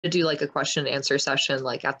to do like a question and answer session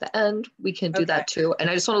like at the end, we can do Okay. that too. And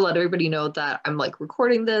I just want to let everybody know that I'm like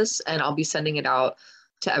recording this and I'll be sending it out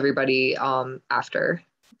to everybody after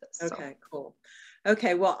this. Okay, cool.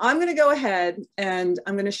 Okay, well, I'm going to go ahead and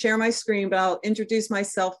I'm going to share my screen, but I'll introduce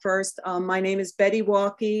myself first. My name is Betty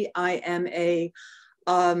Walke. I am a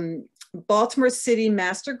Baltimore City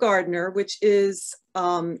Master Gardener, which is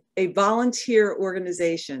a volunteer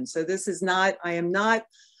organization. So this is not, I am not,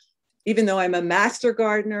 even though I'm a master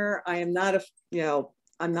gardener, I am not a,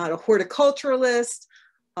 I'm not a horticulturalist.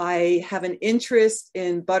 I have an interest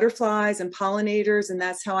in butterflies and pollinators, and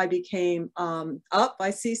that's how I became up.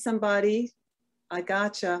 I see somebody. I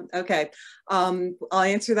gotcha. Okay. I'll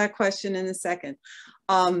answer that question in a second.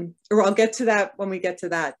 Or I'll get to that when we get to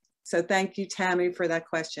that. So thank you, Tammy, for that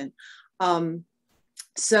question. As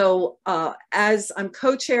I'm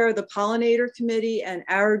co-chair of the pollinator committee, and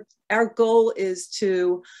our goal is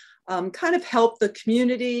to kind of help the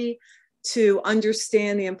community to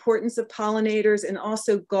understand the importance of pollinators and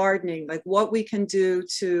also gardening, like what we can do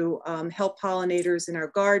to help pollinators in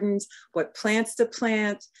our gardens, what plants to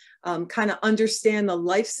plant, kind of understand the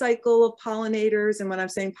life cycle of pollinators. And when I'm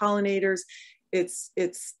saying pollinators, it's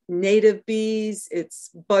native bees,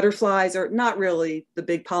 it's butterflies, or not really the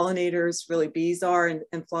big pollinators, really bees are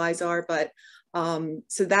and flies are, but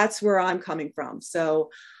so that's where I'm coming from.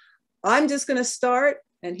 So I'm just gonna start,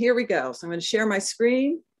 and here we go. So I'm gonna share my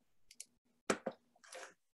screen.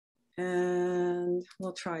 And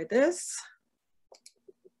we'll try this.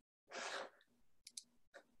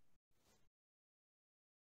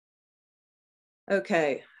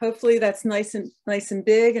 Okay, hopefully that's nice and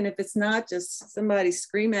big. And if it's not, just somebody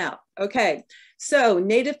scream out. Okay, so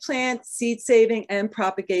native plant seed saving and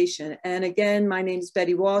propagation. And again, my name is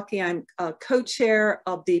Betty Walke. I'm a co-chair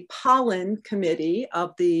of the pollen committee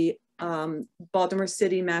of the Baltimore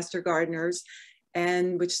City Master Gardeners,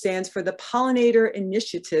 and which stands for the Pollinator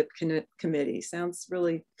Initiative Committee. Sounds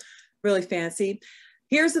really, really fancy.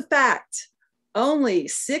 Here's the fact. Only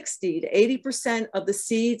 60 to 80% of the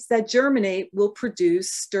seeds that germinate will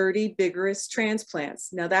produce sturdy, vigorous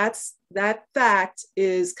transplants. Now that fact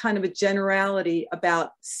is kind of a generality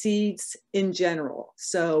about seeds in general.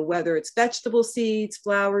 So whether it's vegetable seeds,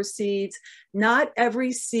 flower seeds, not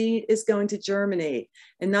every seed is going to germinate,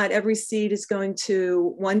 and not every seed is going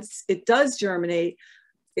to, once it does germinate,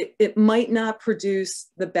 it might not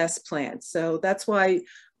produce the best plants. So that's why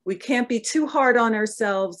we can't be too hard on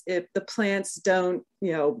ourselves if the plants don't,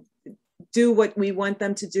 do what we want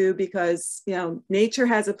them to do, because, nature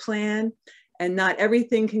has a plan and not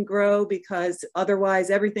everything can grow, because otherwise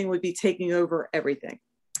everything would be taking over everything.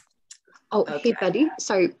 Oh, okay. Hey, Betty,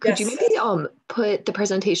 sorry, could you maybe put the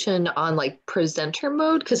presentation on like presenter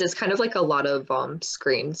mode? Because it's kind of like a lot of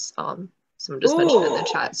screens. Someone just mentioned in the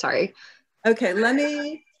chat, sorry. Okay, let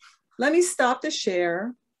me stop the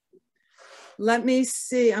share. Let me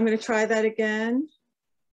see, I'm going to try that again.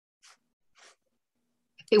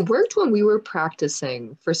 It worked when we were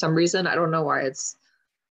practicing. For some reason, I don't know why it's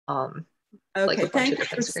okay, like thank you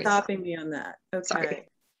for stopping me on that. Okay. Sorry.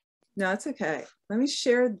 No, it's okay. Let me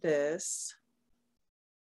share this.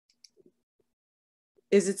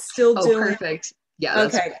 Is it still doing? Perfect. Yeah.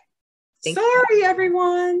 Okay. Sorry,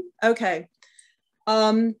 everyone. Okay.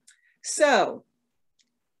 So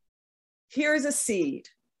here's a seed.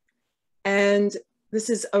 And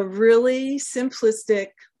this is a really simplistic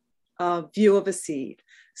view of a seed.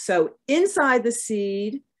 So inside the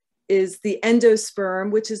seed is the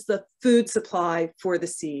endosperm, which is the food supply for the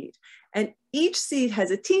seed. And each seed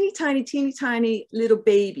has a teeny tiny little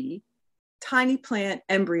baby, tiny plant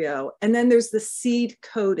embryo. And then there's the seed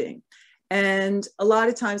coating. And a lot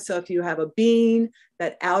of times, so if you have a bean,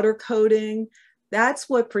 that outer coating, that's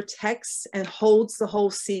what protects and holds the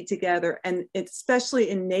whole seed together. And especially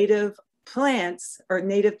in native plants or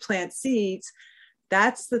native plant seeds,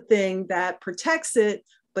 that's the thing that protects it,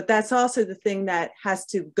 but that's also the thing that has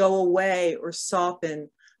to go away or soften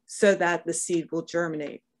so that the seed will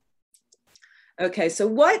germinate. Okay, so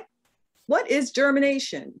what is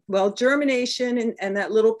germination? Well, germination, and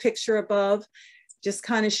that little picture above just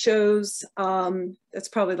kind of shows, that's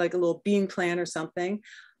probably like a little bean plant or something.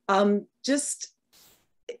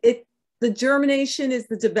 The germination is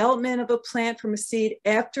the development of a plant from a seed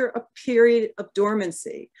after a period of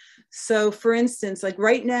dormancy. So for instance, like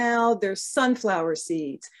right now, there's sunflower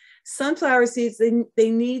seeds. Sunflower seeds,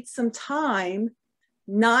 they need some time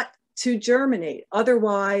not to germinate.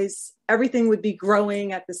 Otherwise, everything would be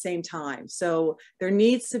growing at the same time. So there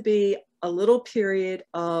needs to be a little period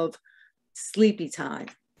of sleepy time.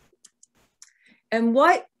 And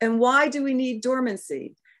why do we need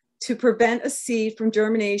dormancy? to prevent a seed from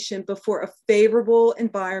germination before a favorable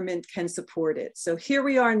environment can support it. So here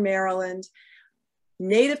we are in Maryland.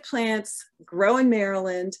 Native plants grow in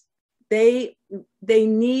Maryland. They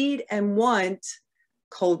need and want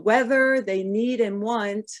cold weather. They need and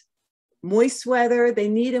want moist weather. They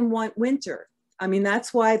need and want winter. I mean,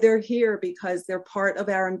 that's why they're here, because they're part of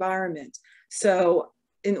our environment. So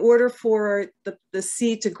in order for the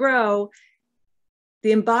seed to grow,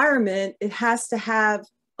 the environment, it has to have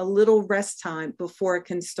a little rest time before it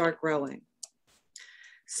can start growing.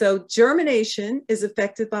 So germination is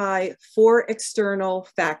affected by 4 external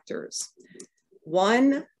factors.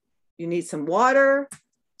 1, you need some water.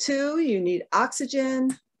 2, you need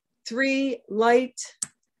oxygen. 3, light.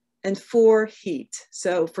 And 4, heat.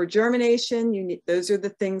 So for germination, those are the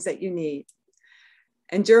things that you need.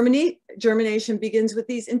 And germination begins with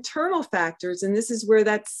these internal factors, and this is where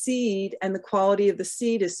that seed and the quality of the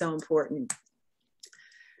seed is so important.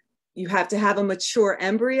 You have to have a mature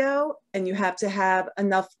embryo, and you have to have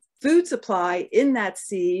enough food supply in that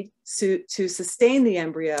seed to sustain the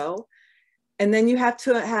embryo. And then you have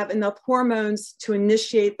to have enough hormones to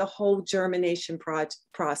initiate the whole germination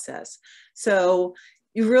process. So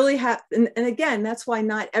you really have, and again, that's why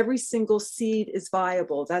not every single seed is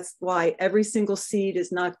viable. That's why every single seed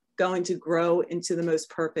is not going to grow into the most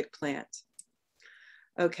perfect plant.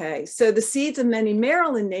 Okay, so the seeds of many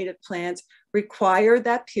Maryland native plants require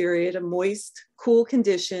that period of moist, cool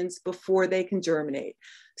conditions before they can germinate.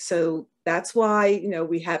 So that's why, you know,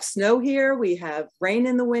 we have snow here, we have rain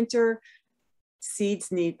in the winter.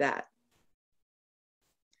 Seeds need that.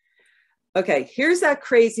 Okay, here's that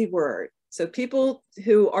crazy word. So people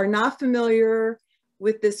who are not familiar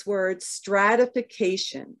with this word,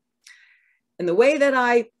 stratification. And the way that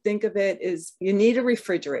I think of it is you need a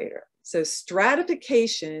refrigerator. So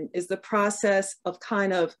stratification is the process of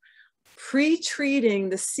kind of pre-treating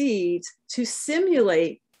the seeds to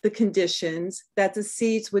simulate the conditions that the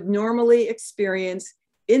seeds would normally experience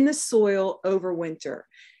in the soil over winter.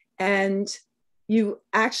 And you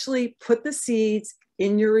actually put the seeds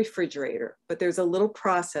in your refrigerator, but there's a little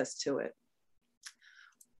process to it.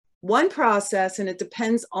 One process, and it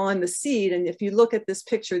depends on the seed, and if you look at this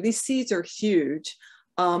picture, these seeds are huge,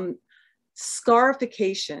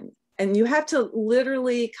 scarification. And you have to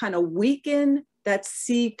literally kind of weaken that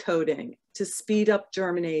seed coating to speed up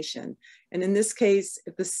germination. And in this case,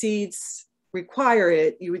 if the seeds require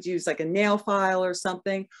it, you would use like a nail file or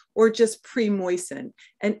something, or just pre-moisten.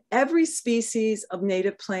 And every species of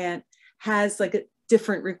native plant has like a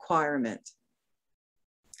different requirement.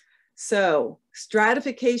 So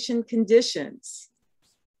stratification conditions.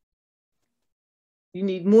 You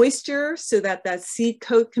need moisture so that that seed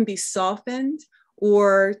coat can be softened,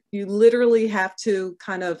 or you literally have to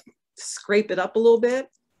kind of scrape it up a little bit.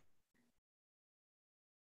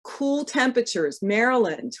 Cool temperatures,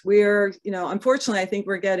 Maryland, where, you know, unfortunately, I think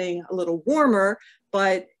we're getting a little warmer,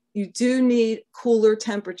 but you do need cooler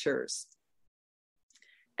temperatures.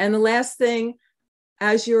 And the last thing,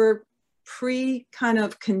 as you're kind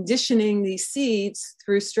of conditioning these seeds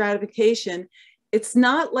through stratification, it's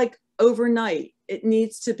not like overnight. It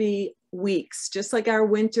needs to be weeks, just like our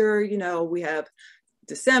winter, you know, we have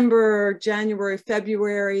December, January,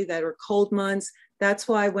 February that are cold months. That's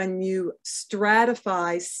why when you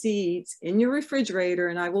stratify seeds in your refrigerator,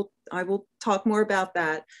 and I will talk more about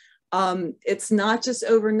that, it's not just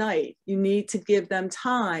overnight. You need to give them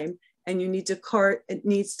time, and you need to it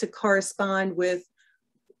needs to correspond with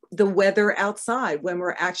the weather outside when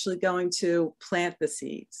we're actually going to plant the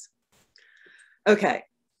seeds. Okay,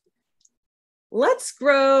 let's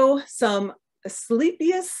grow some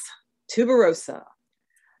Asclepias tuberosa.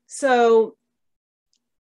 So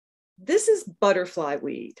this is butterfly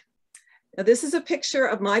weed. Now this is a picture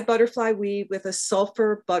of my butterfly weed with a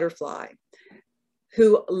sulfur butterfly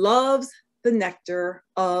who loves the nectar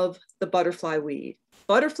of the butterfly weed.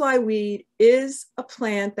 Butterfly weed is a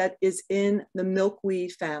plant that is in the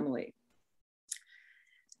milkweed family.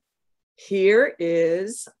 Here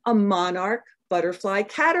is a monarch butterfly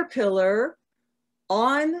caterpillar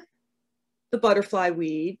on the butterfly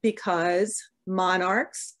weed, because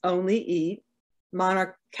monarch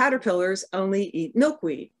caterpillars only eat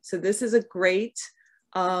milkweed. So this is a great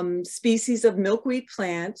species of milkweed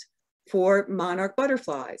plant for monarch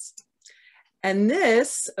butterflies. And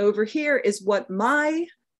this over here is what my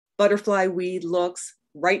butterfly weed looks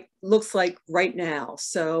like right now.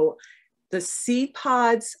 So the seed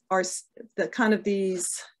pods are the kind of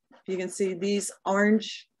these, if you can see these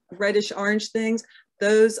orange, reddish orange things,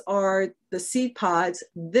 those are the seed pods.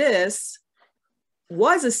 This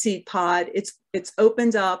was a seed pod. It's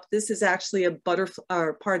opened up. This is actually a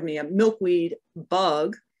milkweed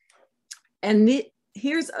bug. And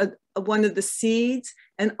here's one of the seeds,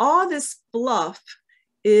 and all this fluff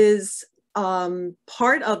is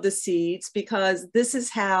part of the seeds, because this is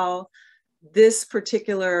how this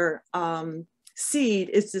particular seed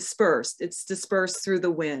is dispersed. It's dispersed through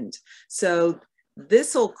the wind. So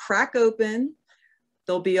this will crack open.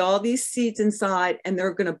 There'll be all these seeds inside, and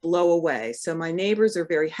they're going to blow away. So my neighbors are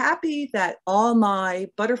very happy that all my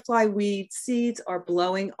butterfly weed seeds are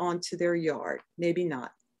blowing onto their yard. Maybe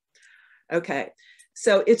not. Okay,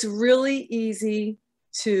 so it's really easy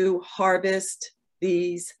to harvest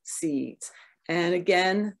these seeds. And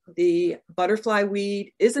again, the butterfly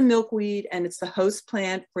weed is a milkweed, and it's the host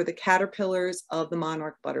plant for the caterpillars of the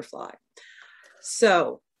monarch butterfly.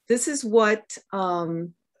 So this is what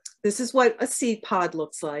a seed pod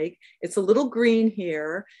looks like. It's a little green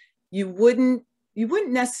here. You wouldn't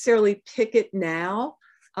necessarily pick it now.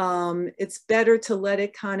 It's better to let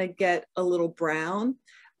it kind of get a little brown.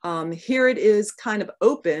 Here it is kind of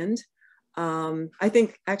opened. I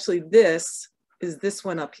think actually this is this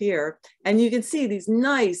one up here. And you can see these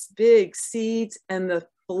nice big seeds and the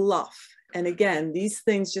fluff. And again, these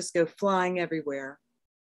things just go flying everywhere.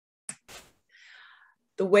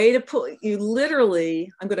 The way to pull, you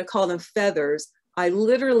literally, I'm going to call them feathers. I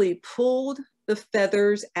literally pulled the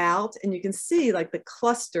feathers out, and you can see like the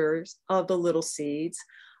clusters of the little seeds.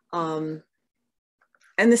 And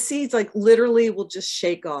the seeds like literally will just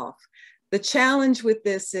shake off. The challenge with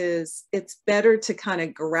this is it's better to kind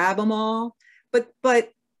of grab them all.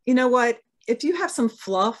 But you know what? If you have some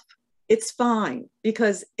fluff, it's fine,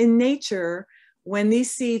 because in nature, when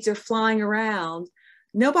these seeds are flying around,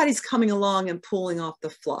 nobody's coming along and pulling off the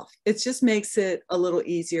fluff. It just makes it a little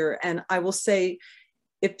easier. And I will say,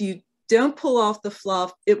 if you don't pull off the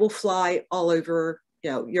fluff, it will fly all over,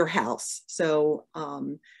 your house. So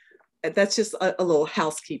that's just a little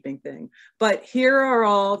housekeeping thing. But here are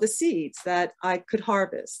all the seeds that I could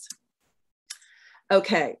harvest.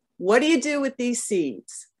 Okay, what do you do with these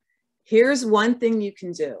seeds? Here's one thing you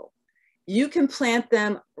can do. You can plant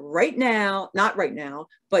them right now, not right now,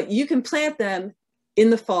 but you can plant them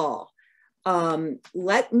in the fall.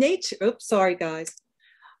 Let nature, oops, sorry guys.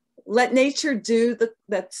 Let nature do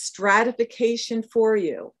that stratification for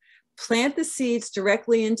you. Plant the seeds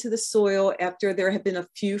directly into the soil after there have been a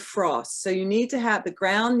few frosts. So you need to have, the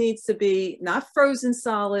ground needs to be not frozen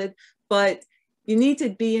solid, but you need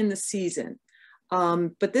to be in the season.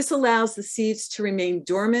 But this allows the seeds to remain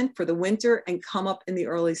dormant for the winter and come up in the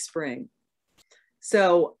early spring.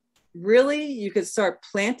 So really, you could start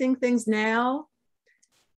planting things now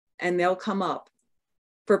and they'll come up.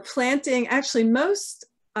 For planting, actually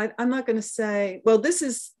I'm not going to say, well,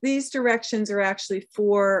 these directions are actually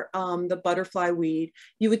for the butterfly weed.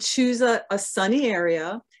 You would choose a sunny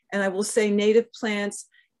area, and I will say native plants,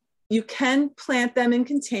 you can plant them in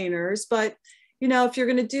containers, but if you're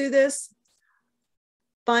going to do this,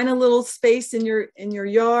 find a little space in your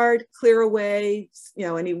yard, clear away,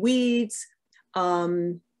 any weeds,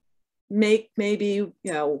 make maybe,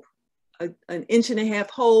 an 1.5 inch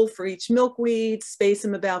hole for each milkweed, space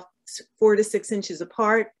them about 4 to 6 inches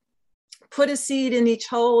apart. Put a seed in each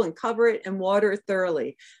hole and cover it and water it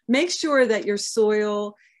thoroughly. Make sure that your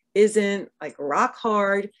soil isn't like rock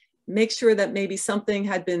hard. Make sure that maybe something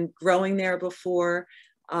had been growing there before.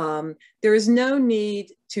 There is no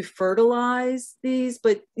need to fertilize these,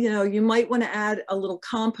 but you might want to add a little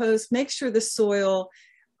compost. Make sure the soil,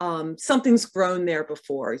 something's grown there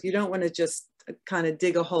before. You don't want to just kind of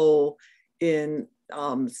dig a hole in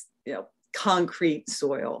concrete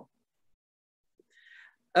soil.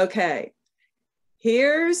 Okay,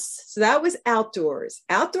 so that was outdoors.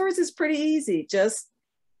 Outdoors is pretty easy, just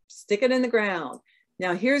stick it in the ground.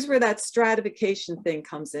 Now here's where that stratification thing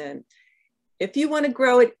comes in. If you want to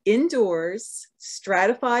grow it indoors,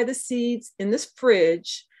 stratify the seeds in this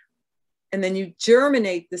fridge, and then you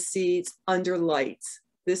germinate the seeds under lights.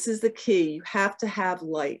 This is the key. You have to have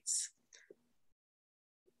lights.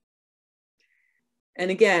 And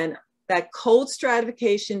again, that cold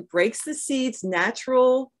stratification breaks the seed's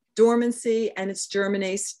natural dormancy and its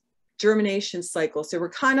germination cycle. So we're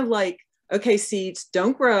kind of like, okay, seeds,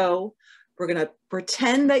 don't grow. We're going to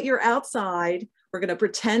pretend that you're outside. We're going to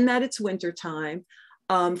pretend that it's wintertime.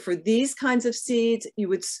 For these kinds of seeds,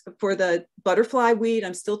 for the butterfly weed,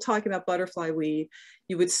 I'm still talking about butterfly weed,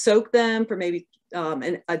 you would soak them for maybe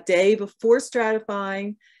a day before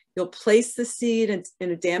stratifying. You'll place the seed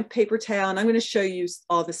in a damp paper towel, and I'm going to show you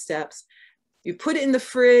all the steps. You put it in the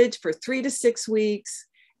fridge for 3 to 6 weeks,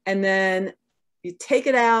 and then you take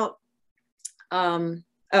it out.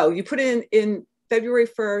 You put it in February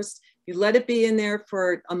 1st. You let it be in there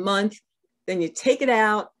for a month. Then you take it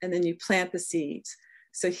out, and then you plant the seeds.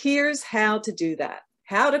 So here's how to do that.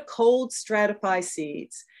 How to cold stratify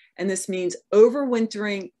seeds. And this means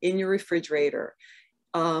overwintering in your refrigerator.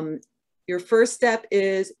 Your first step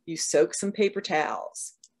is you soak some paper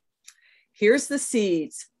towels. Here's the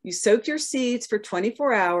seeds. You soak your seeds for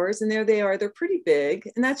 24 hours, and there they are. They're pretty big,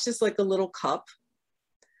 and that's just like a little cup.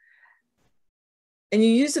 And you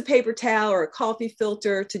use a paper towel or a coffee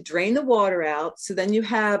filter to drain the water out. So then you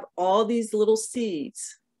have all these little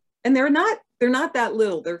seeds, and they're not that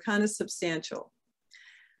little. They're kind of substantial.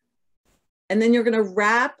 And then you're going to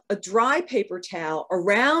wrap a dry paper towel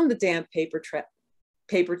around the damp paper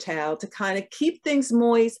towel to kind of keep things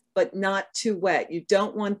moist, but not too wet. You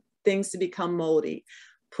don't want things to become moldy.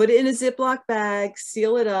 Put it in a Ziploc bag,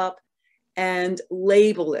 seal it up, and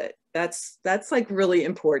label it. That's like really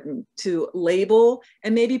important to label,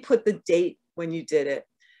 and maybe put the date when you did it.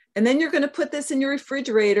 And then you're going to put this in your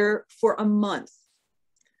refrigerator for a month.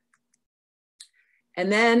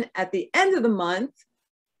 And then at the end of the month,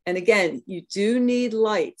 and again, you do need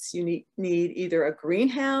lights. You need either a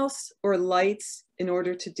greenhouse or lights in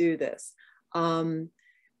order to do this.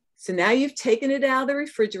 So now you've taken it out of the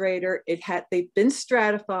refrigerator. They've been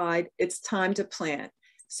stratified. It's time to plant.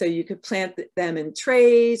 So you could plant them in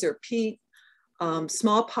trays or peat,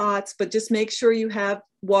 small pots, but just make sure you have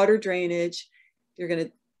water drainage. You're going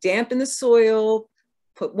to dampen the soil,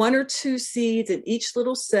 put 1 or 2 seeds in each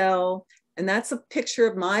little cell. And that's a picture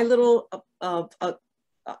of my little,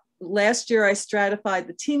 last year I stratified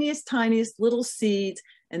the teeniest, tiniest little seeds.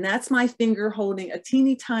 And that's my finger holding a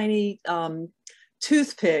teeny tiny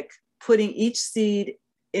toothpick, putting each seed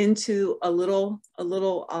into a little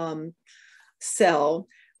cell.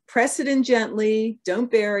 Press it in gently,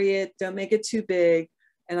 don't bury it, don't make it too big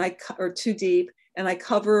or too deep. And I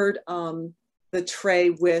covered the tray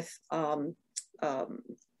with a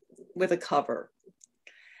cover.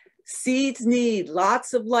 Seeds need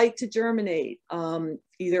lots of light to germinate,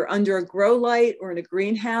 either under a grow light or in a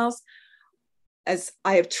greenhouse. As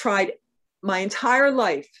I have tried my entire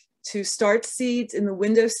life to start seeds in the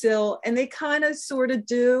windowsill, and they kind of sort of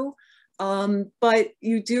do, but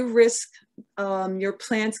you do risk your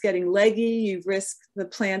plants getting leggy. You risk the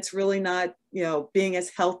plants really not, being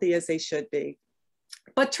as healthy as they should be.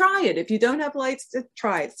 But try it. If you don't have lights,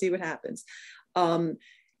 try it, see what happens.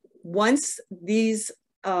 Once these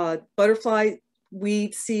butterfly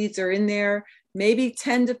weed seeds are in there, maybe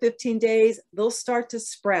 10 to 15 days, they'll start to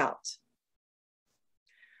sprout.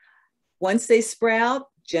 Once they sprout,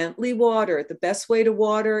 gently water. The best way to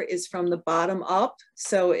water is from the bottom up.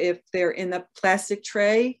 So if they're in the plastic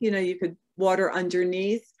tray, you could water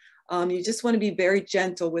underneath. You just want to be very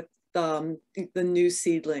gentle with the new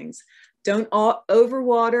seedlings. Don't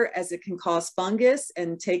overwater, as it can cause fungus.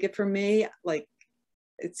 And take it from me, like,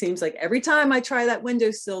 it seems like every time I try that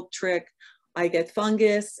windowsill trick, I get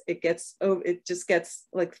fungus. It just gets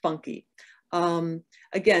like funky.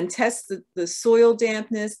 Again, test the soil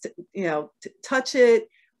dampness, to touch it,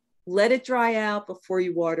 let it dry out before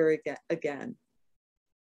you water again.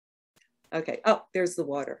 Okay, oh, there's the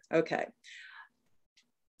water, okay.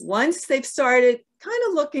 Once they've started kind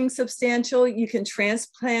of looking substantial, you can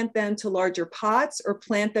transplant them to larger pots or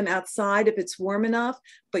plant them outside if it's warm enough,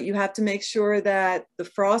 but you have to make sure that the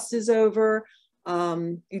frost is over.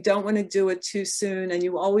 You don't want to do it too soon, and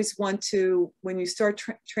you always want to, when you start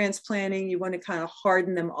transplanting, you want to kind of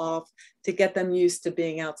harden them off to get them used to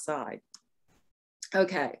being outside.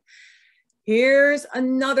 Okay, here's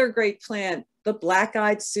another great plant, the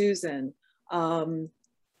black-eyed Susan.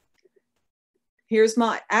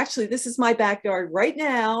 This is my backyard right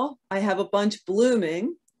now. I have a bunch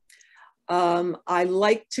blooming. I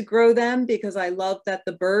like to grow them because I love that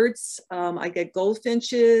the birds, I get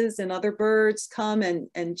goldfinches and other birds come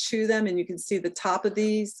and chew them, and you can see the top of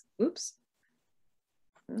these. Oops.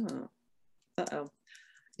 Oh. Uh-oh.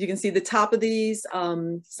 You can see the top of these.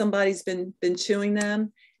 Somebody's been chewing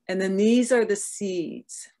them. And then these are the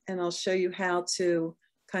seeds. And I'll show you how to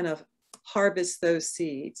kind of harvest those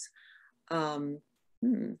seeds.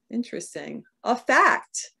 Interesting. A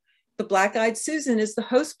fact. The black-eyed Susan is the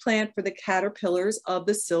host plant for the caterpillars of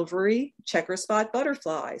the silvery checker spot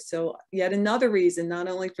butterfly. So yet another reason, not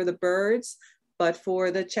only for the birds, but for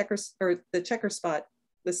the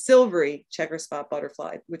silvery checker spot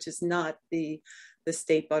butterfly, which is not the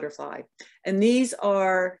state butterfly. And these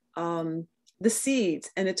are the seeds,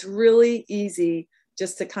 and it's really easy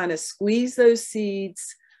just to kind of squeeze those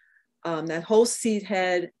seeds, that whole seed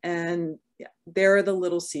head, and yeah, there are the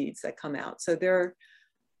little seeds that come out. So they're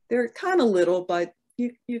kind of little, but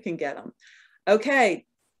you can get them. Okay,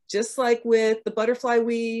 just like with the butterfly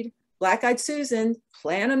weed, black-eyed Susan,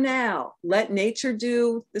 plant them now. Let nature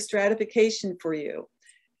do the stratification for you.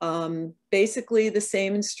 Basically the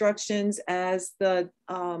same instructions as the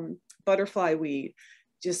butterfly weed.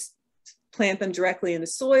 Just plant them directly in the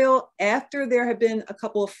soil after there have been a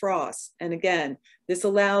couple of frosts. And again, this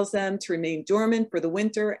allows them to remain dormant for the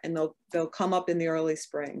winter, and they'll come up in the early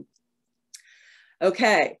spring.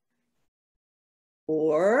 Okay.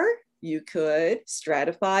 Or you could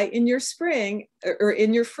stratify in your spring or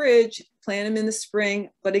in your fridge, plant them in the spring.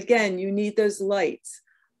 But again, you need those lights.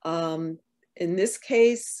 In this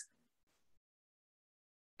case,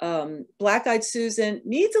 Black-Eyed Susan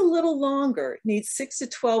needs a little longer, needs 6 to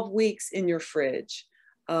 12 weeks in your fridge.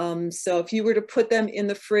 So if you were to put them in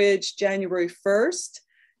the fridge January 1st,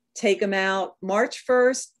 take them out March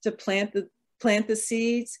 1st to plant the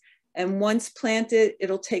seeds. And once planted,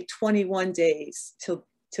 it'll take 21 days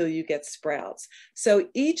till you get sprouts. So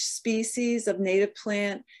each species of native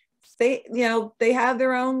plant, they have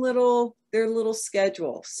their own little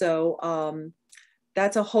schedule. So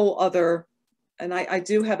that's a whole other, and I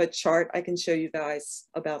do have a chart I can show you guys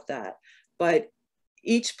about that. But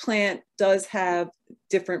each plant does have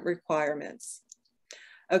different requirements.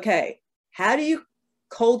 Okay, how do you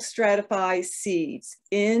cold stratify seeds?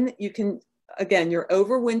 Again, you're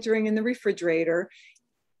overwintering in the refrigerator.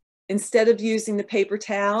 Instead of using the paper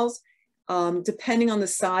towels, depending on the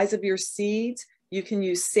size of your seeds, you can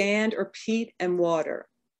use sand or peat and water.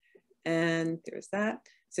 And there's that.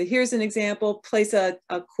 So here's an example. Place a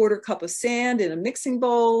 1/4 cup of sand in a mixing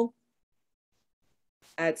bowl.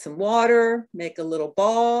 Add some water, make a little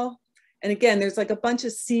ball. And again, there's like a bunch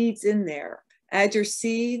of seeds in there. Add your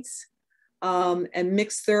seeds and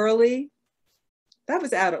mix thoroughly. That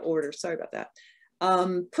was out of order, sorry about that.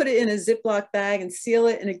 Put it in a Ziploc bag and seal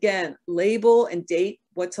it. And again, label and date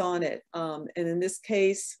what's on it. And in this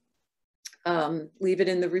case, leave it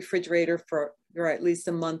in the refrigerator for at least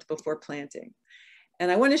a month before planting. And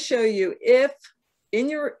I want to show you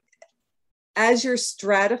as you're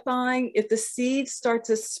stratifying, if the seeds start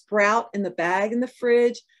to sprout in the bag in the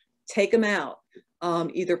fridge, take them out.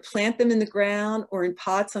 Either plant them in the ground or in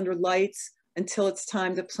pots under lights until it's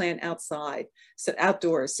time to plant outside, so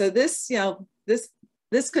outdoors. So this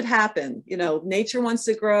could happen. Nature wants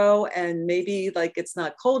to grow, and maybe like it's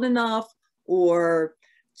not cold enough, or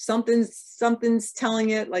something's telling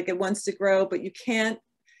it like it wants to grow, but you can't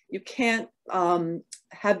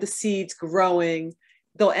have the seeds growing.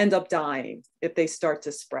 They'll end up dying if they start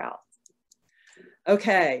to sprout.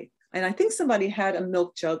 Okay, and I think somebody had a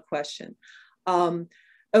milk jug question.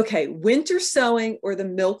 Okay, winter sowing or the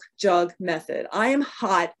milk jug method. I am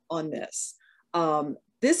hot on this.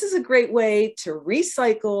 This is a great way to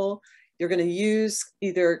recycle. You're going to use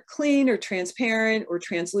either clean or transparent or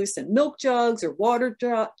translucent milk jugs or water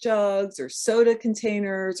jugs or soda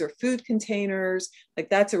containers or food containers. Like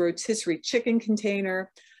that's a rotisserie chicken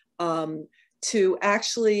container, to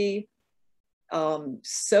actually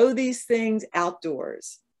sow these things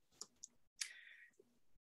outdoors.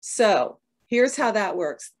 So here's how that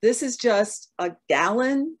works. This is just a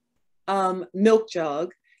gallon milk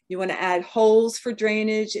jug. You want to add holes for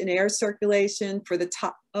drainage and air circulation for the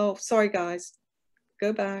top. Oh, sorry, guys.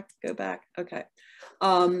 Go back. Okay.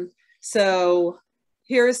 So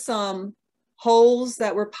here's some holes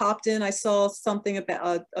that were popped in. I saw something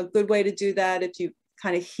about a good way to do that. If you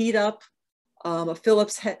kind of heat up a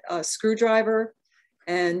Phillips screwdriver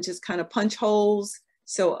and just kind of punch holes.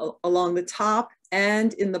 So along the top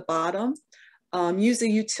and in the bottom. Use a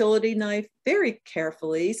utility knife very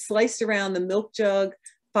carefully. Slice around the milk jug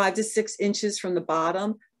 5 to 6 inches from the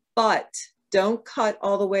bottom, but don't cut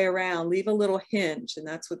all the way around. Leave a little hinge, and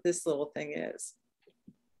that's what this little thing is.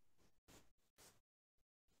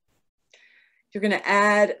 You're going to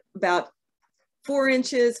add about 4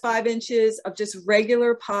 inches, 5 inches of just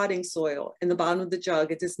regular potting soil in the bottom of the jug.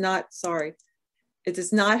 It does not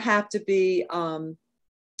have to be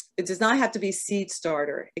seed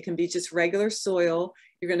starter. It can be just regular soil.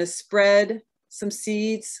 You're going to spread some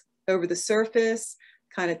seeds over the surface,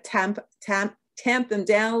 kind of tamp them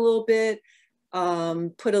down a little bit,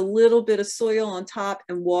 put a little bit of soil on top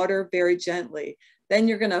and water very gently. Then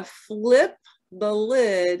you're going to flip the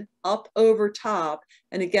lid up over top.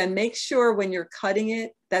 And again, make sure when you're cutting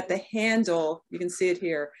it that the handle, you can see it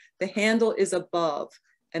here, the handle is above,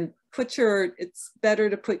 and it's better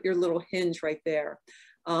to put your little hinge right there.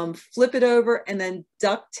 Flip it over and then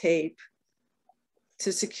duct tape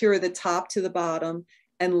to secure the top to the bottom,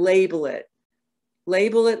 and label it.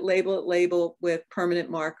 Label with permanent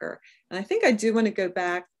marker. And I think I do want to go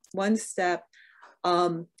back one step.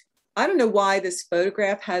 I don't know why this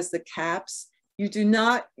photograph has the caps. You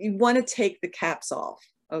want to take the caps off.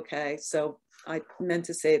 Okay, so I meant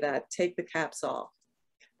to say that, take the caps off.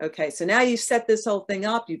 Okay, so now you've set this whole thing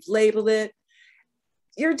up, you've labeled it.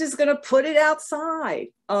 You're just gonna put it outside.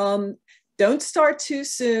 Don't start too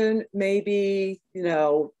soon, maybe, you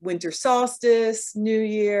know, winter solstice, New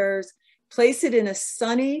Year's. Place it in a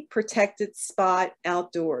sunny, protected spot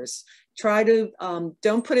outdoors. Try to,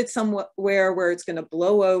 don't put it somewhere where it's gonna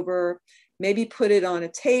blow over. Maybe put it on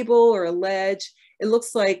a table or a ledge. It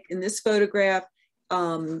looks like in this photograph,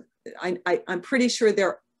 I'm pretty sure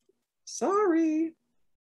sorry,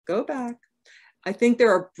 go back. I think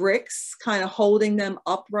there are bricks kind of holding them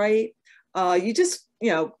upright. You just, you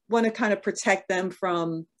know, want to kind of protect them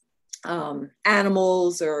from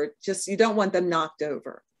animals, or just, you don't want them knocked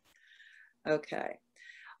over. Okay.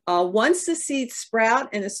 Once the seeds sprout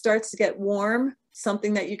and it starts to get warm,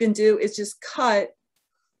 something that you can do is just cut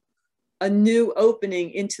a new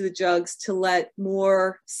opening into the jugs to let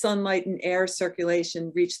more sunlight and air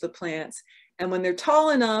circulation reach the plants. And when they're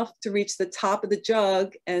tall enough to reach the top of the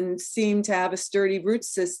jug and seem to have a sturdy root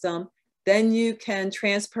system, then you can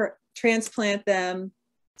transplant them,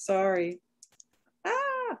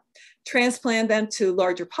 transplant them to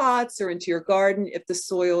larger pots or into your garden if the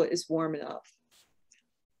soil is warm enough.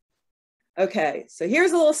 Okay, so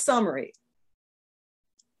here's a little summary.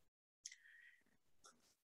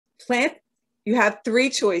 You have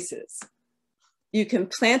 3 choices. You can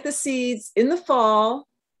plant the seeds in the fall,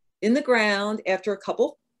 in the ground after a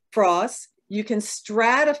couple frosts. You can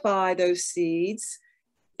stratify those seeds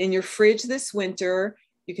in your fridge this winter.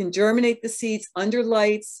 You can germinate the seeds under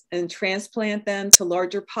lights and transplant them to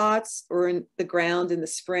larger pots or in the ground in the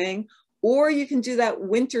spring. Or you can do that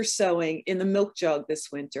winter sowing in the milk jug this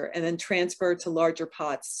winter and then transfer to larger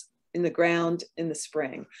pots in the ground in the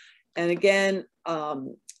spring. And again,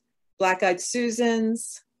 Black-eyed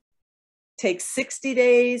Susans take 60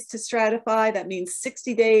 days to stratify. That means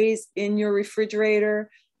 60 days in your refrigerator.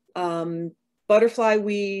 Butterfly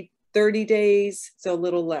weed, 30 days, so a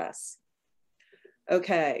little less.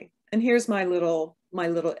 Okay, and here's my little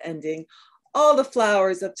ending. All the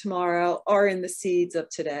flowers of tomorrow are in the seeds of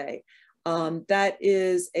today. That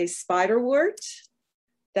is a spiderwort,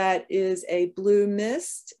 that is a blue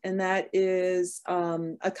mist, and that is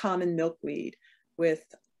a common milkweed with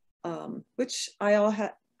which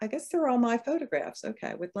I guess they're all my photographs.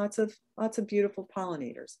 Okay, with lots of beautiful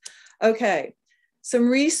pollinators. Okay, some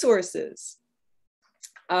resources.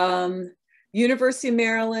 University of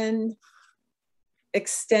Maryland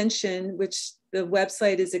Extension, which the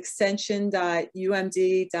website is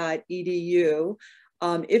extension.umd.edu.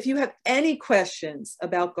 If you have any questions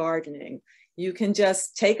about gardening, you can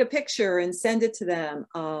just take a picture and send it to them,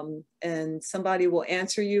 and somebody will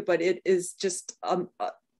answer you. But it is just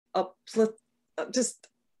just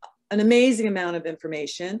an amazing amount of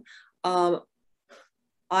information. I'm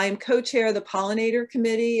co-chair of the pollinator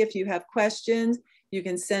committee. If you have questions, you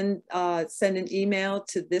can send an email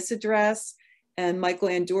to this address, and Michael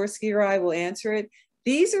Andorski or I will answer it.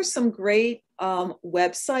 These are some great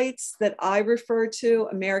websites that I refer to: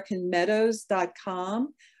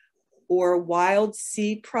 AmericanMeadows.com or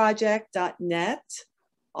WildSeedProject.net,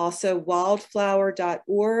 also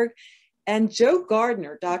wildflower.org, and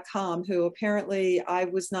JoeGardner.com, who apparently I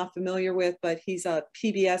was not familiar with, but he's a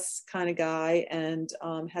PBS kind of guy and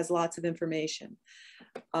has lots of information.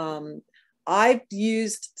 I've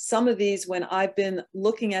used some of these when I've been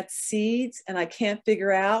looking at seeds and I can't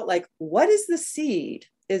figure out, like, what is the seed?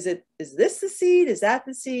 Is this the seed? Is that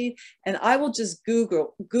the seed? And I will just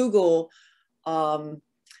Google,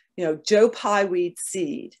 you know, Joe Pyeweed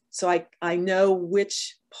seed. So I know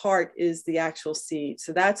which part is the actual seed.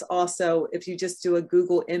 So that's also, if you just do a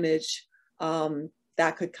Google image,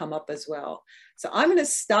 that could come up as well. So I'm going to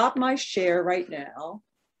stop my share right now.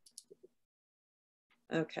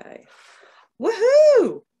 Okay.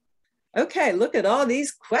 Woohoo! Okay, look at all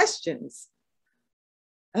these questions.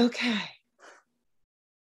 Okay.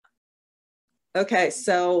 Okay,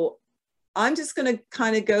 so I'm just going to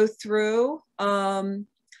kind of go through.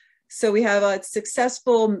 So we have a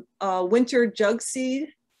successful winter jug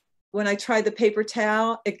seed. When I tried the paper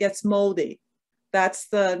towel, it gets moldy. That's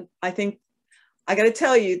I think, I got to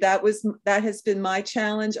tell you, that has been my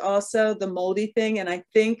challenge also, the moldy thing. And I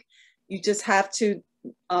think you just have to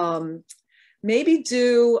maybe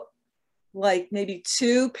do like maybe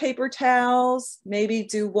 2 paper towels, maybe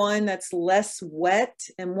do one that's less wet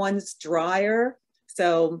and one's drier.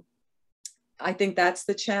 So I think that's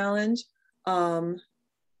the challenge.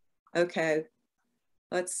 Okay,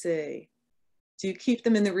 let's see. Do you keep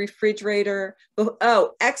them in the refrigerator?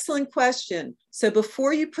 Oh, excellent question. So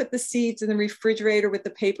before you put the seeds in the refrigerator with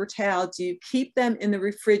the paper towel, do you keep them in the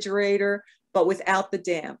refrigerator but without the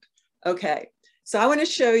damp? Okay, so I want to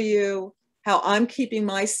show you how I'm keeping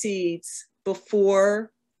my seeds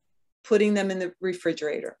before putting them in the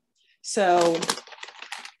refrigerator. So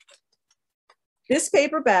this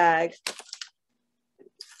paper bag,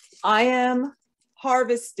 I am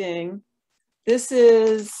harvesting. This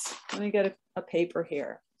is, let me get a paper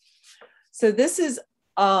here. So this is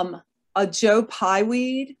a Joe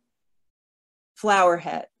Pyeweed flower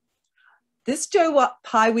head. This Joe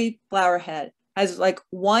Pyeweed flower head has like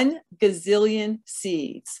 1 gazillion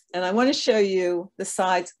seeds. And I want to show you the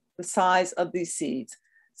size of these seeds.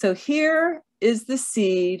 So here is the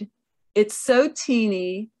seed. It's so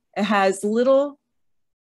teeny. It has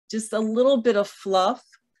just a little bit of fluff.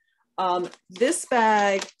 This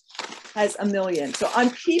bag has 1 million. So I'm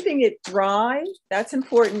keeping it dry. That's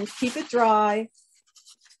important. Keep it dry.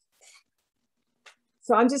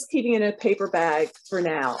 So I'm just keeping it in a paper bag for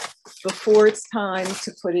now before it's time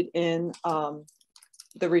to put it in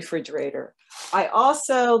the refrigerator. I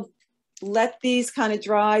also let these kind of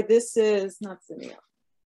dry. This is not zinnia.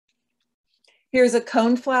 Here's a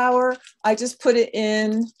coneflower. I just put it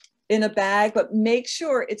in a bag, but make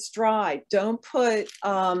sure it's dry. Don't put,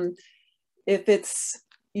 if it's,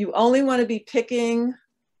 you only want to be picking,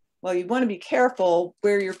 well, you want to be careful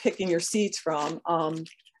where you're picking your seeds from.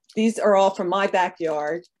 These are all from my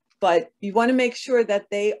backyard, but you want to make sure that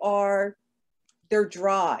they're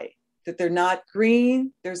dry, that they're not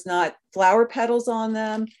green, there's not flower petals on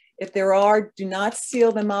them. If there are, do not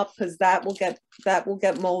seal them up because that will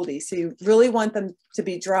get moldy. So you really want them to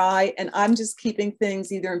be dry. And I'm just keeping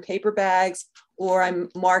things either in paper bags or I'm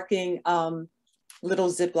marking little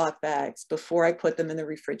Ziploc bags before I put them in the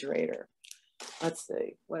refrigerator. Let's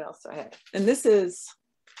see what else I have. And this is,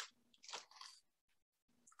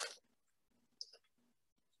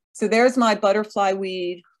 so there's my butterfly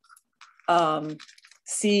weed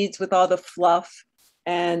seeds with all the fluff.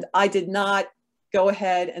 And I did not go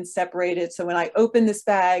ahead and separate it. So when I open this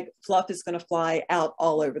bag, fluff is going to fly out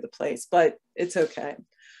all over the place, but it's okay.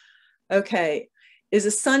 Okay, is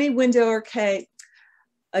a sunny window okay?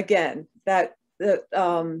 Again, I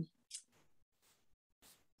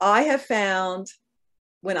have found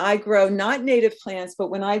when I grow not native plants, but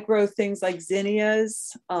when I grow things like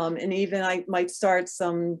zinnias, and even I might start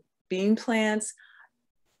some bean plants,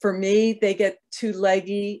 for me, they get too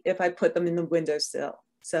leggy if I put them in the windowsill.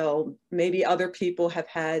 So maybe other people have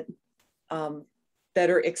had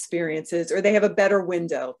better experiences or they have a better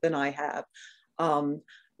window than I have.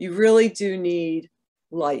 You really do need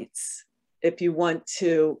lights if you want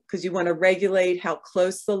to, because you want to regulate how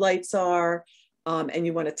close the lights are and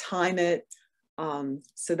you want to time it.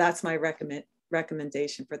 So that's my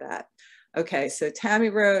recommendation for that. Okay, so Tammy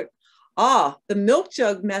wrote, the milk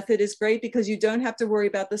jug method is great because you don't have to worry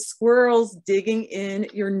about the squirrels digging in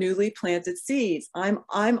your newly planted seeds.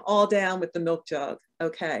 I'm all down with the milk jug.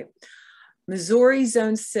 Okay. Missouri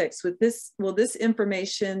Zone 6, will this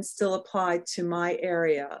information still apply to my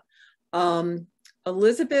area?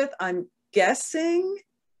 Elizabeth, I'm guessing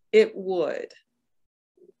it would.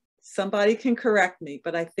 Somebody can correct me,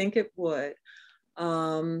 but I think it would.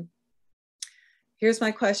 Here's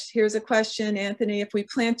my question. Here's a question, Anthony. If we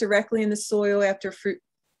plant directly in the soil after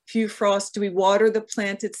few frosts, do we water the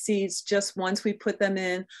planted seeds just once we put them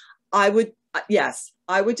in? Yes,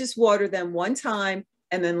 I would just water them one time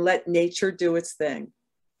and then let nature do its thing.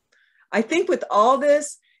 I think with all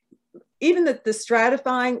this, even the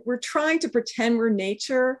stratifying, we're trying to pretend we're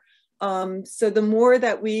nature. So the more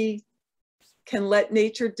that we can let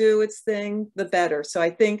nature do its thing, the better. So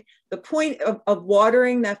I think the point of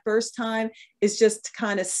watering that first time is just to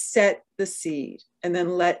kind of set the seed and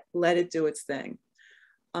then let it do its thing.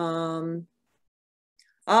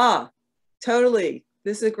 Totally.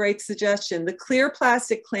 This is a great suggestion. The clear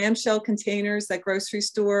plastic clamshell containers that grocery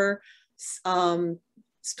store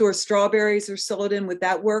strawberries are sold in, would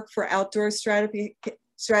that work for outdoor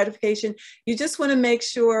stratification? You just want to make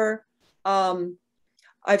sure,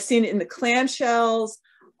 I've seen it in the clamshells.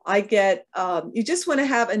 You just want to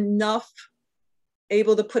have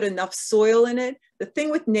able to put enough soil in it. The thing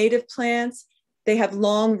with native plants, they have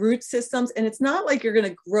long root systems, and it's not like you're going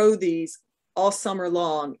to grow these all summer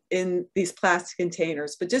long in these plastic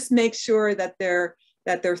containers, but just make sure that they're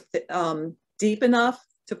deep enough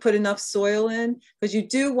to put enough soil in, because you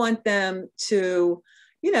do want them to,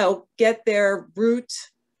 get their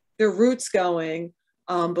roots going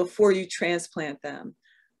before you transplant them.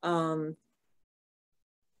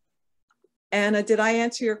 Anna, did I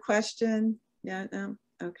answer your question? Yeah, no?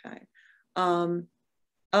 Okay.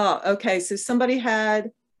 Okay, so somebody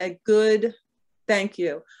had a good, thank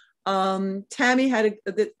you. Tammy had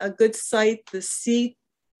a good site, the seed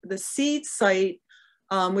site,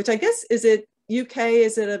 which I guess, is it UK,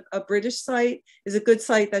 is it a British site, is a good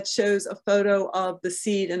site that shows a photo of the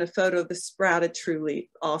seed and a photo of the sprouted true leaf.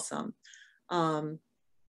 Awesome.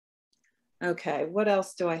 Okay, what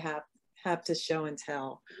else do I have to show and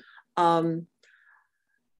tell?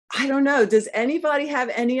 I don't know. Does anybody have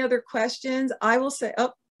any other questions? I will say,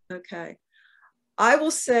 oh, okay. I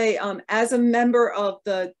will say, as a member of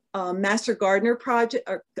the Master Gardener Project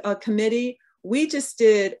committee, we just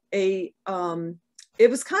did a, it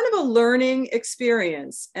was kind of a learning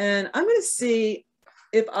experience. And I'm going to see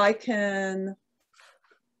if I can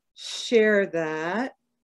share that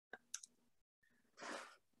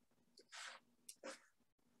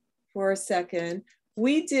for a second.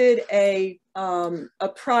 We did a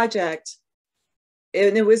project,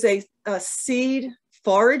 and it was a seed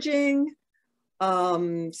foraging,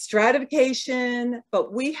 stratification,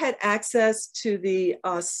 but we had access to the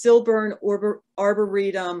Silburn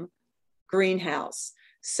Arboretum greenhouse.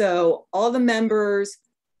 So all the members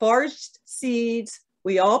foraged seeds,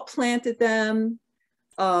 we all planted them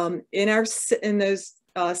in those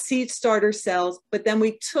seed starter cells, but then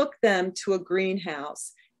we took them to a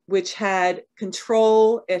greenhouse which had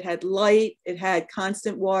control, it had light, it had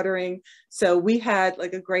constant watering. So we had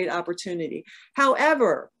like a great opportunity.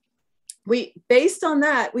 However, based on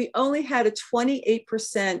that, we only had a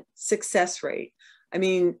 28% success rate. I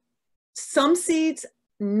mean, some seeds,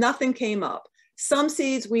 nothing came up. Some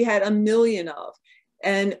seeds we had 1 million of.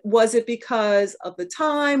 And was it because of the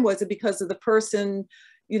time? Was it because of the person,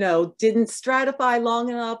 you know, didn't stratify long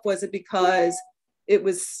enough? Was it because it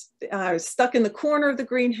was stuck in the corner of the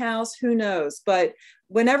greenhouse? Who knows? But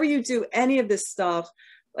whenever you do any of this stuff,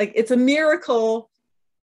 like, it's a miracle.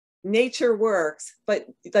 Nature works, but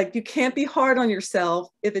like, you can't be hard on yourself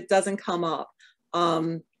if it doesn't come up.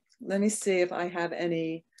 Let me see if I have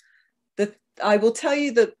any. I will tell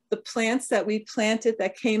you the plants that we planted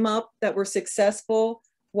that came up that were successful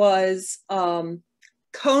was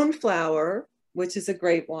coneflower, which is a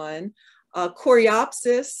great one,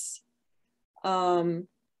 coreopsis, mountain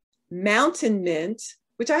mint,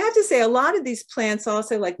 which I have to say, a lot of these plants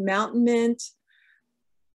also, like mountain mint,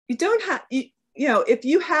 you don't have, you know, if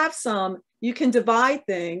you have some, you can divide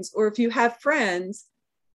things, or if you have friends,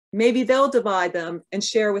 maybe they'll divide them and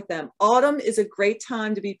share with them. Autumn is a great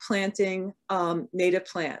time to be planting native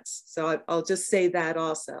plants. So I'll just say that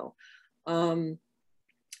also.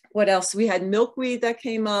 What else? We had milkweed that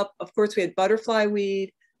came up. Of course, we had butterfly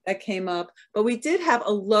weed that came up, but we did have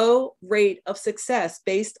a low rate of success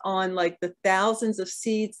based on like the thousands of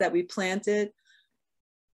seeds that we planted.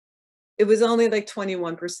 It was only like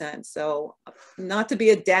 21%. So not to be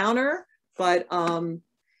a downer, but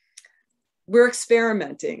we're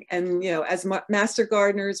experimenting. And, you know, as master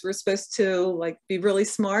gardeners, we're supposed to like be really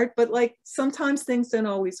smart, but like sometimes things don't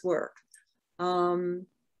always work. What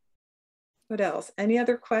else? Any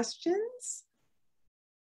other questions?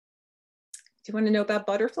 Do you want to know about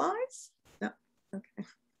butterflies? No, okay.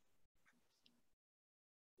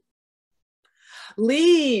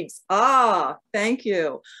 Leaves, thank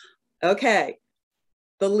you. Okay,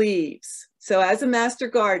 the leaves. So as a master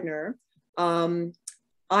gardener, I'm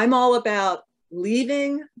all about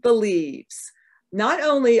leaving the leaves. Not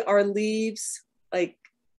only are leaves like,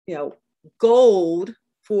 you know, gold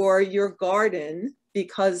for your garden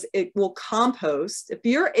because it will compost. If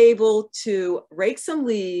you're able to rake some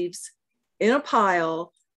leaves in a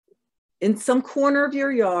pile in some corner of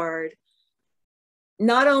your yard,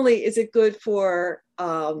 not only is it good for,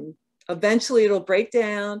 eventually it'll break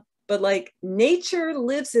down, but like nature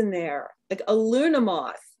lives in there. Like a Luna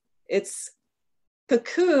moth, its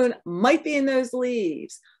cocoon might be in those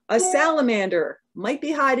leaves. A salamander might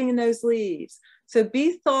be hiding in those leaves. So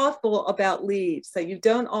be thoughtful about leaves, that you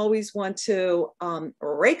don't always want to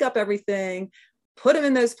rake up everything, put them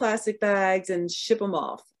in those plastic bags and ship them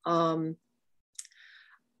off.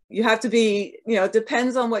 You have to be, you know, it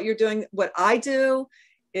depends on what you're doing. What I do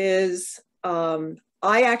is I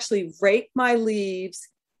actually rake my leaves.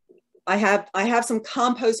 I have some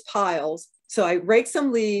compost piles. So I rake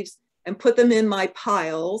some leaves and put them in my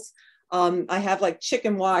piles. I have like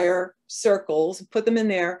chicken wire circles, put them in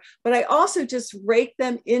there, but I also just rake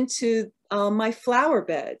them into my flower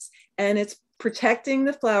beds, and it's protecting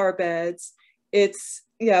the flower beds. It's,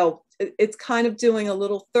 you know, it's kind of doing a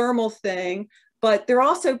little thermal thing, but they're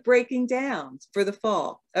also breaking down for the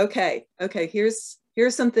fall. Okay, here's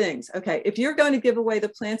some things. Okay, if you're going to give away the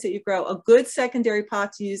plants that you grow, a good secondary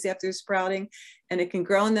pot to use after sprouting, and it can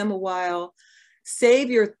grow in them a while. Save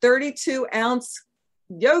your 32-ounce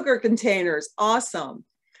yogurt containers. Awesome.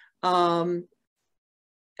 And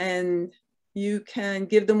you can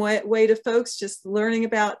give them away to folks just learning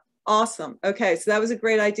about. Awesome. Okay, so that was a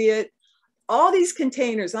great idea. all these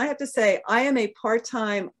containers. I have to say, I am a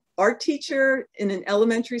part-time art teacher in an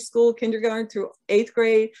elementary school, kindergarten through 8th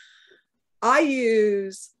grade. I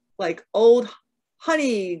use like old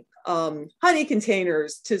honey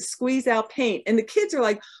containers to squeeze out paint. And the kids are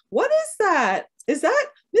like, what is that? Is that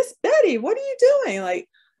Miss Betty? What are you doing? Like,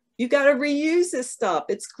 you got to reuse this stuff.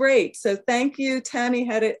 It's great. So thank you. Tammy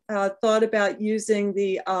had thought about using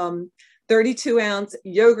the 32-ounce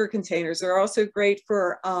yogurt containers. They're also great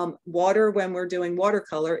for water when we're doing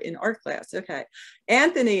watercolor in art class. Okay.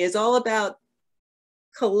 Anthony is all about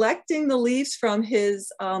collecting the leaves from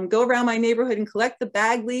his, go around my neighborhood and collect the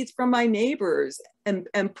bag leaves from my neighbors and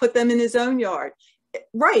put them in his own yard.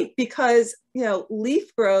 Right, because, you know,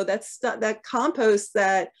 leaf grow, that's that compost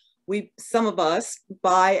that some of us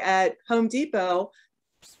buy at Home Depot,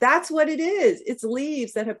 that's what it is. It's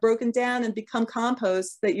leaves that have broken down and become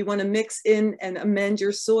compost that you want to mix in and amend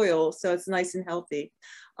your soil so it's nice and healthy.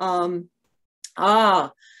 I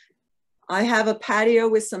have a patio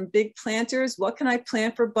with some big planters. What can I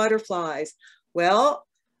plant for butterflies? Well,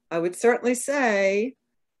 I would certainly say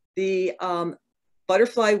the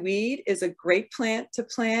butterfly weed is a great plant to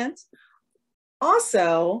plant.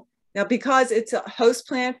 Also, now because it's a host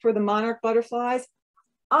plant for the monarch butterflies,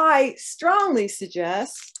 I strongly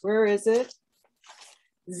suggest, where is it?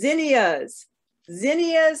 Zinnias.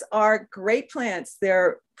 Zinnias are great plants.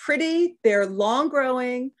 They're pretty, they're long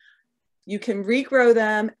growing. You can regrow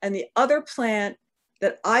them. And the other plant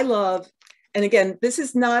that I love, and again, this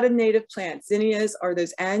is not a native plant. Zinnias are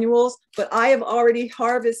those annuals, but I have already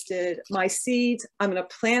harvested my seeds. I'm going to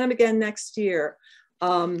plant them again next year.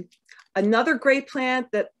 Another great plant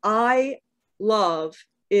that I love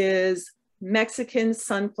is Mexican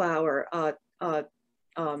sunflower. Let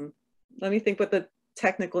me think what the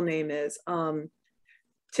technical name is. Tithonia,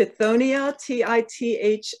 Tithonia.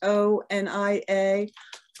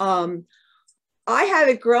 I have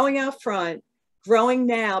it growing out front, growing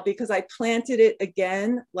now because I planted it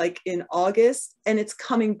again like in August and it's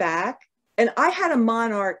coming back. And I had a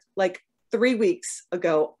monarch like 3 weeks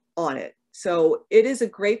ago on it. So it is a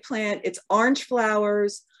great plant. It's orange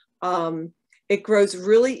flowers. It grows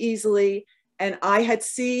really easily. And I had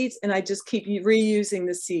seeds and I just keep reusing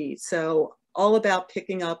the seeds. So all about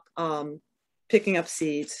picking up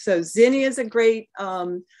seeds. So zinnia is a great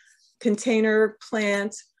container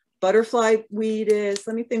plant. Butterfly weed is,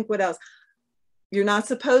 let me think what else. You're not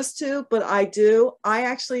supposed to, but I do. I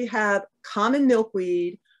actually have common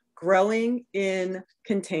milkweed growing in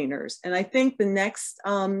containers. And I think the next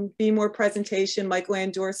Be More presentation, Michael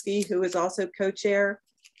Andorski, who is also co-chair,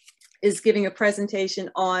 is giving a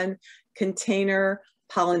presentation on container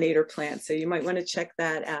pollinator plants. So you might want to check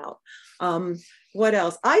that out. What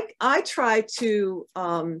else? I try to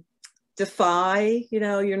defy, you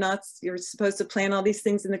know, you're supposed to plant all these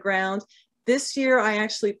things in the ground. This year I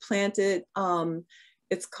actually planted,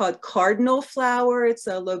 it's called cardinal flower. It's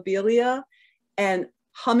a lobelia and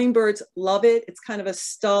hummingbirds love it. It's kind of a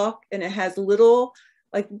stalk and it has little,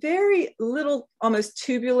 like very little, almost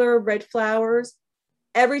tubular red flowers.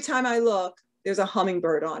 Every time I look, there's a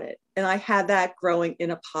hummingbird on it. And I had that growing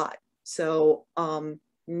in a pot. So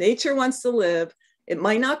nature wants to live. It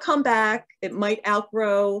might not come back. It might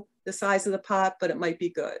outgrow the size of the pot, but it might be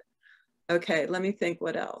good. Okay, let me think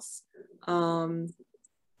what else.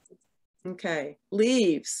 Okay,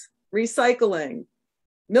 leaves, recycling,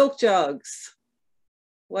 milk jugs.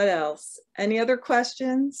 What else? Any other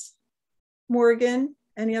questions? Morgan,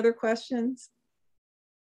 any other questions?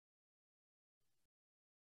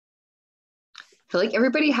 I feel like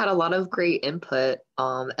everybody had a lot of great input,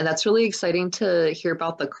 and that's really exciting to hear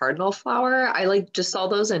about the cardinal flower. I like just saw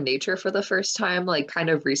those in nature for the first time, like kind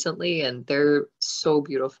of recently, and they're so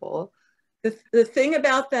beautiful. The thing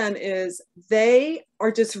about them is they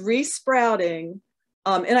are just resprouting.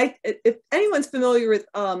 And if anyone's familiar with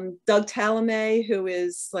Doug Tallamy, who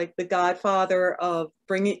is like the godfather of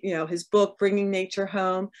bringing, you know, his book, Bringing Nature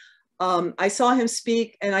Home. I saw him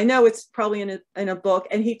speak, and I know it's probably in a book,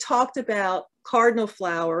 and he talked about cardinal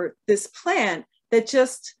flower, this plant that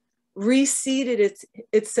just reseeded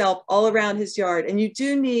itself all around his yard. And you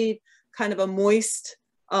do need kind of a moist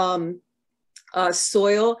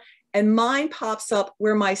soil. And mine pops up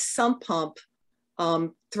where my sump pump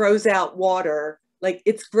throws out water, like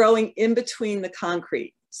it's growing in between the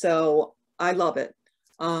concrete. So I love it.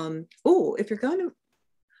 Oh, if you're going to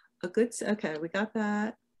okay, we got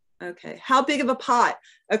that. Okay, how big of a pot?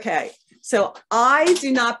 Okay, so I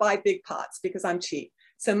do not buy big pots because I'm cheap.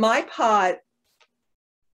 So my pot,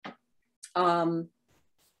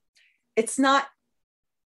 it's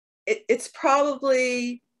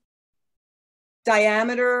probably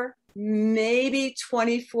diameter maybe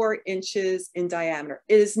 24 inches in diameter.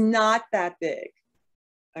 It is not that big.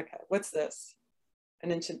 Okay, what's this?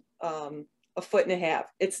 An inch, a foot and a half.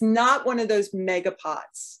 It's not one of those mega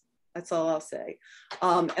pots. That's all I'll say.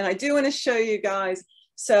 And I do want to show you guys.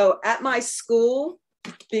 So at my school,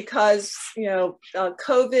 because, you know,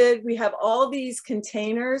 COVID, we have all these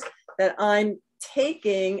containers that I'm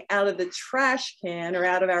taking out of the trash can or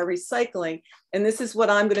out of our recycling. And this is what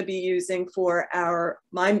I'm going to be using for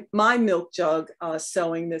my milk jug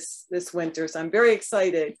sewing this winter. So I'm very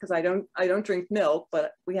excited because I don't drink milk,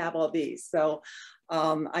 but we have all these. So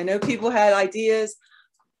I know people had ideas.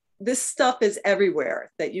 This stuff is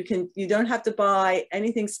everywhere that you don't have to buy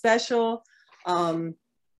anything special.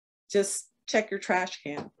 Just check your trash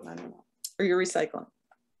can, I don't know, or your recycling.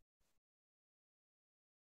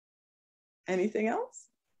 Anything else?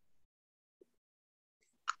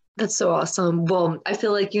 That's so awesome. Well, I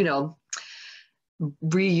feel like, you know,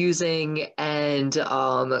 reusing and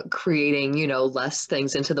creating, you know, less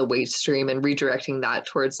things into the waste stream and redirecting that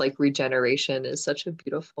towards like regeneration is such a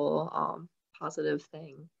beautiful, positive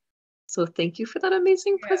thing. So thank you for that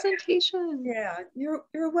amazing presentation. Yeah, you're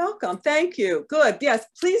welcome. Thank you. Good. Yes,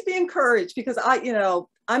 please be encouraged because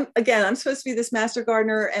I'm supposed to be this master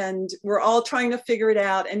gardener and we're all trying to figure it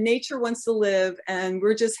out and nature wants to live and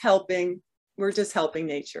we're just helping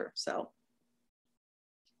nature. So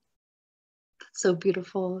so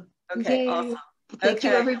beautiful. Okay, Yay. awesome. Thank you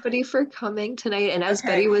everybody for coming tonight. And as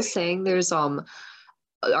Betty was saying, there's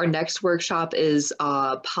our next workshop is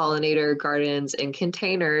pollinator gardens in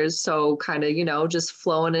containers. So kind of, you know, just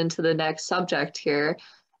flowing into the next subject here.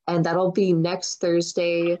 And that'll be next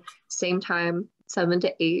Thursday, same time, 7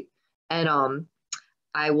 to 8. And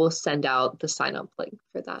I will send out the sign up link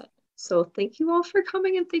for that. So thank you all for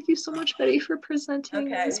coming and thank you so much, Betty, for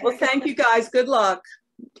presenting. Okay, well, thank you guys. Good luck.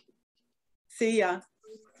 See ya.